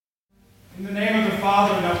In the name of the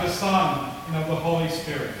Father, and of the Son, and of the Holy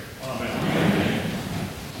Spirit. Amen.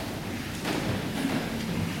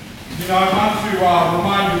 You know, I want to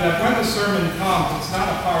remind you that when the sermon comes, it's not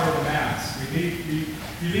a part of the Mass. We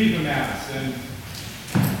leave the Mass, and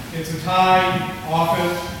it's a time,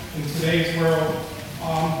 often, in today's world,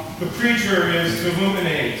 the preacher is to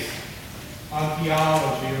illuminate on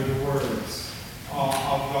theology or the words of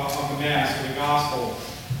the Mass or the Gospel.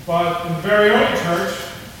 But in the very early church,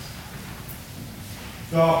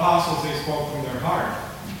 the apostles, they spoke from their heart.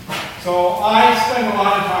 So I spend a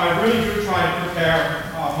lot of time, I really do try to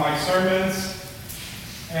prepare my sermons.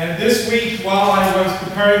 And this week, while I was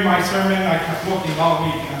preparing my sermon, I kept looking all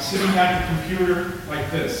week. I'm sitting at the computer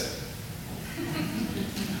like this.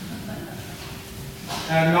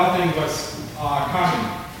 And nothing was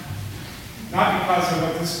coming. Not because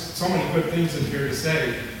of there's so many good things in here to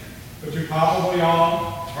say, but you probably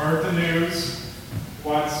all heard the news,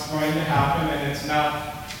 what's going to happen, and it's not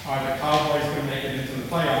the Cowboys going to make it into the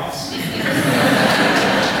playoffs.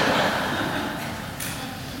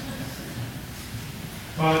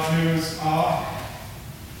 But news about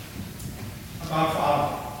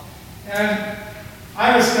Father. And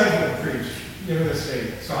I was scheduled to preach this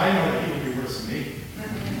day, so I know that he would be worse than me.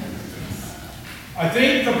 I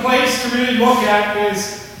think the place to really look at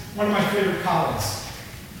is one of my favorite columns.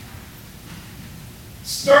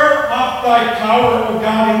 Stir up thy power, O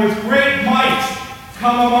God, and with great might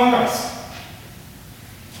come among us.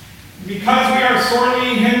 Because we are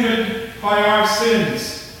sorely hindered by our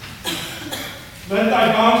sins, let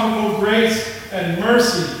thy bountiful grace and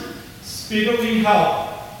mercy speedily help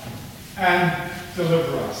and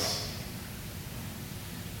deliver us.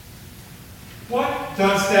 What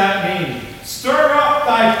does that mean? Stir up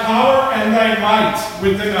thy power and thy might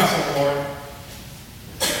within us, O Lord.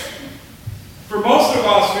 For most of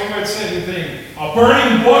us, we would say the thing, a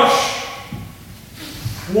burning bush,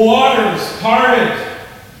 waters parted.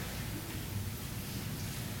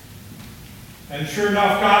 And sure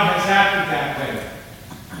enough, God has acted that way.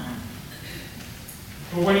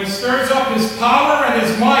 But when he stirs up his power and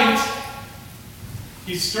his might,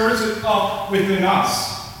 he stirs it up within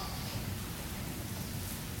us.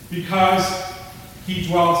 Because he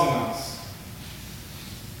dwells in us.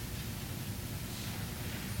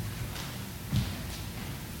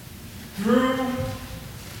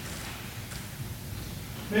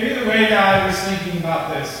 Maybe the way that I was thinking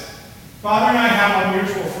about this, Father and I have a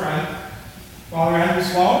mutual friend, Father Andrew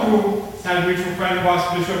Sloan, who had a mutual friend of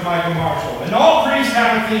us, Bishop Michael Marshall. And all priests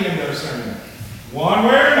have a theme in their sermon. One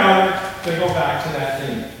way or another, they go back to that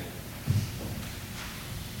theme.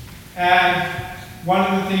 And one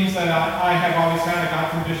of the things that I have always had, I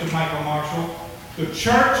got from Bishop Michael Marshall, the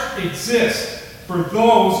church exists for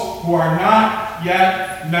those who are not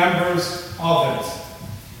yet members of it.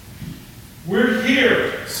 We're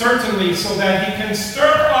here, certainly, so that he can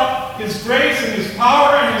stir up his grace and his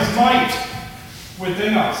power and his might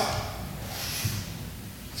within us.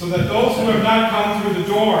 So that those who have not come through the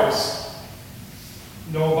doors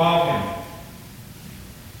know about him.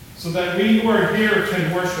 So that we who are here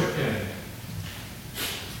can worship him.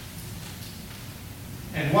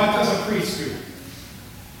 And what does a priest do?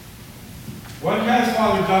 What has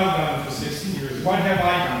Father Doug done for 16 years? What have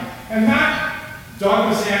I done? And not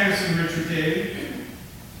Douglas Anderson, Richard Davey,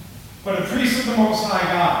 but a priest of the Most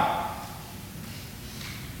High God.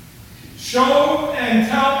 Show and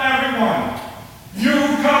tell everyone, you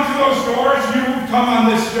who come to those doors, you who come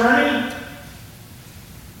on this journey,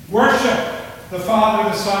 worship the Father,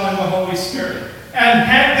 the Son, and the Holy Spirit. And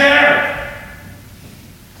head there.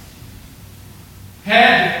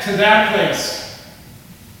 Head to that place,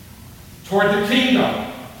 toward the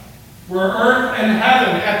kingdom, where earth and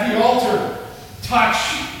heaven at the altar touch.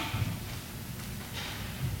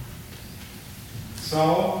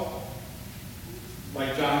 So,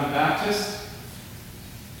 like John the Baptist,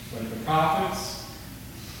 like the prophets,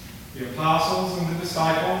 the apostles, and the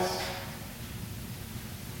disciples,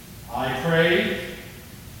 I prayed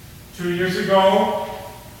 2 years ago,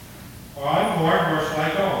 oh, Lord, where shall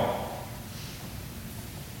I go?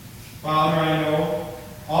 Father, I know,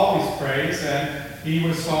 always prays, and he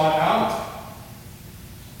was sought out.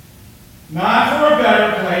 Not for a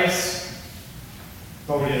better place,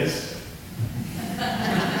 though it is.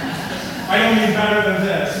 I don't mean better than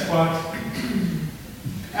this, but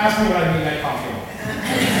ask me what I mean, I can't feel.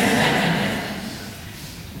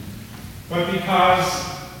 But because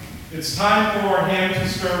it's time for him to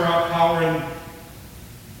stir up power and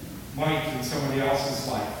might in somebody else's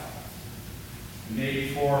life.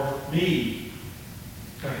 Maybe for me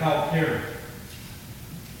to help here.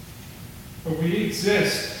 But we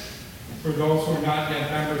exist for those who are not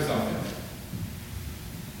yet members of it.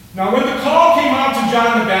 Now, when the call came out to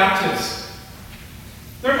John the Baptist,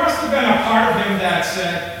 there must have been a part of him that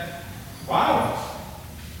said, wow,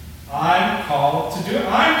 I'm called to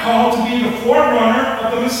be the forerunner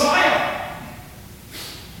of the Messiah.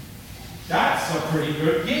 That's a pretty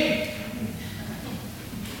good gig.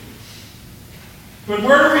 But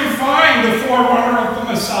where do we find the forerunner of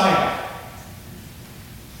the Messiah?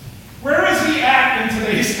 Where is he at in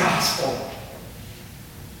today's gospel?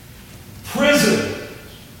 Prison.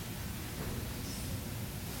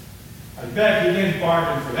 I bet he didn't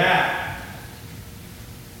bargain for that.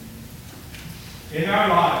 In our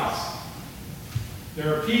lives,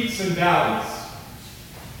 there are peaks and valleys.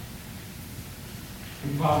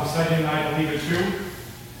 And Father Second and I believe it too.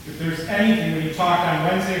 If there's anything, when you talked on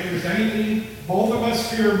Wednesday, if there's anything both of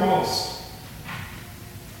us fear most,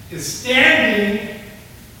 is standing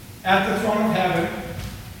at the throne of heaven,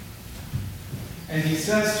 and he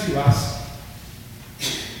says to us,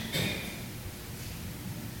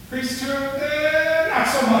 priesthood, not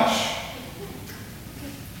so much.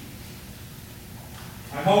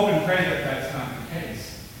 I hope and pray that that's not the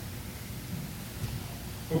case.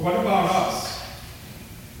 But what about us?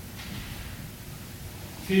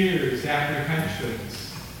 Fears,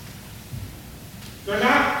 apprehensions. They're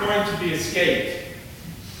not going to be escaped.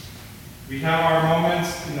 We have our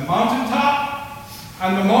moments in the mountaintop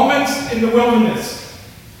and the moments in the wilderness.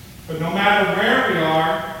 But no matter where we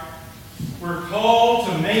are, we're called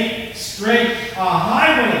to make straight a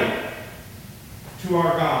highway to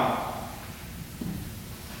our God.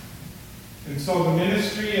 And so the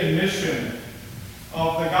ministry and mission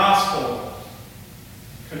of the gospel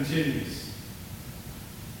continues.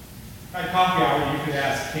 At coffee hour, you could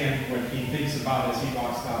ask him what he thinks about as he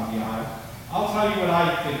walks down the aisle. I'll tell you what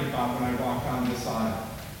I think about when I walk down this aisle.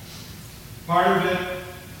 Part of it,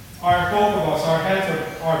 both of us, our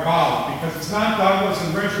heads are bowed, because it's not Douglas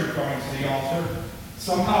and Richard going to the altar.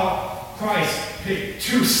 Somehow, Christ picked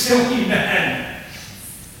two silly men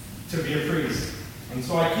to be a priest. And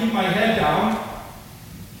so I keep my head down,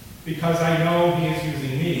 because I know he is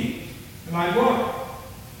using me. And I look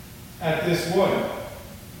at this wood.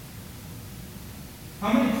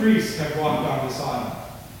 How many priests have walked down this aisle?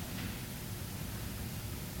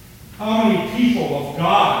 How many people of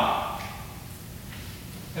God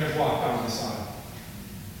have walked down this aisle?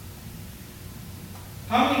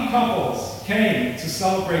 How many couples came to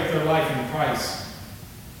celebrate their life in Christ?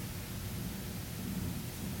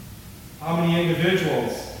 How many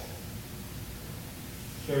individuals,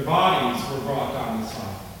 their bodies were brought down this aisle?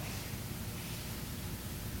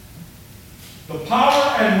 The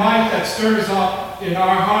power and might that stirs up in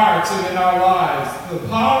our hearts and in our lives, the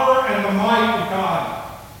power and the might of God,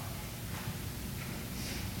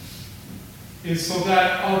 is so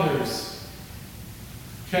that others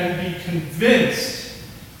can be convinced,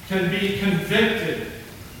 can be convicted,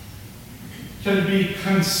 can be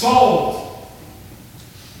consoled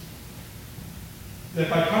that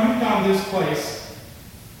by coming down this place,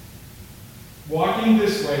 walking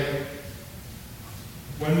this way,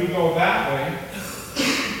 when we go that way,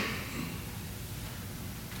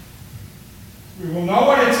 we will know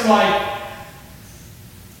what it's like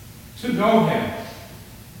to know him,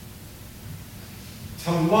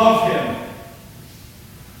 to love him,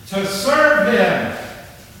 to serve him,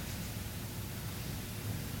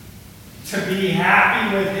 to be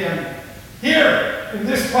happy with him here in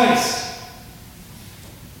this place,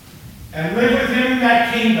 and live with him in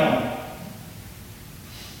that kingdom